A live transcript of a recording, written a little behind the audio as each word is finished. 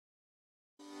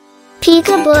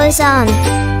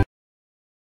Preposition.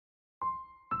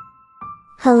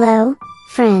 Hello,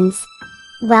 friends.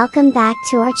 Welcome back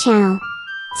to our channel.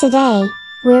 Today,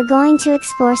 we're going to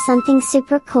explore something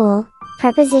super cool,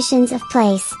 prepositions of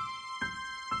place.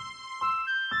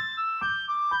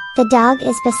 The dog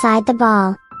is beside the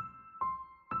ball.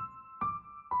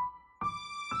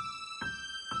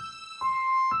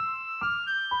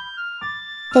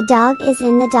 The dog is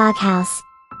in the doghouse.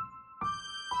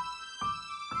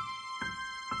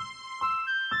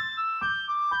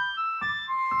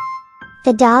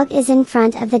 The dog is in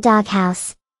front of the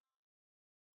doghouse.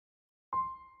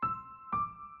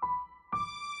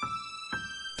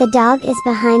 The dog is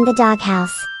behind the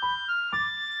doghouse.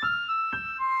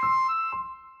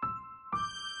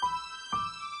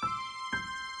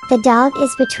 The dog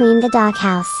is between the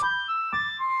doghouse.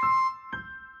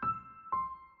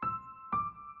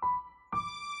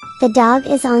 The dog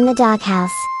is on the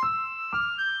doghouse.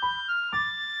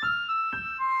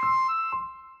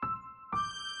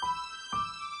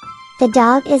 The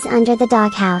dog is under the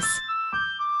doghouse.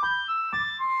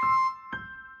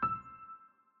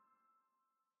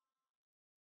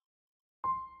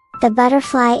 The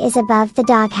butterfly is above the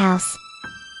doghouse.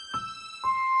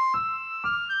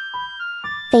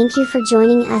 Thank you for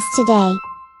joining us today.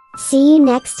 See you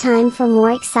next time for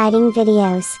more exciting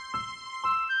videos.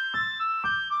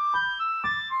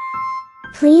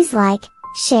 Please like,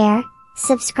 share,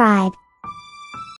 subscribe.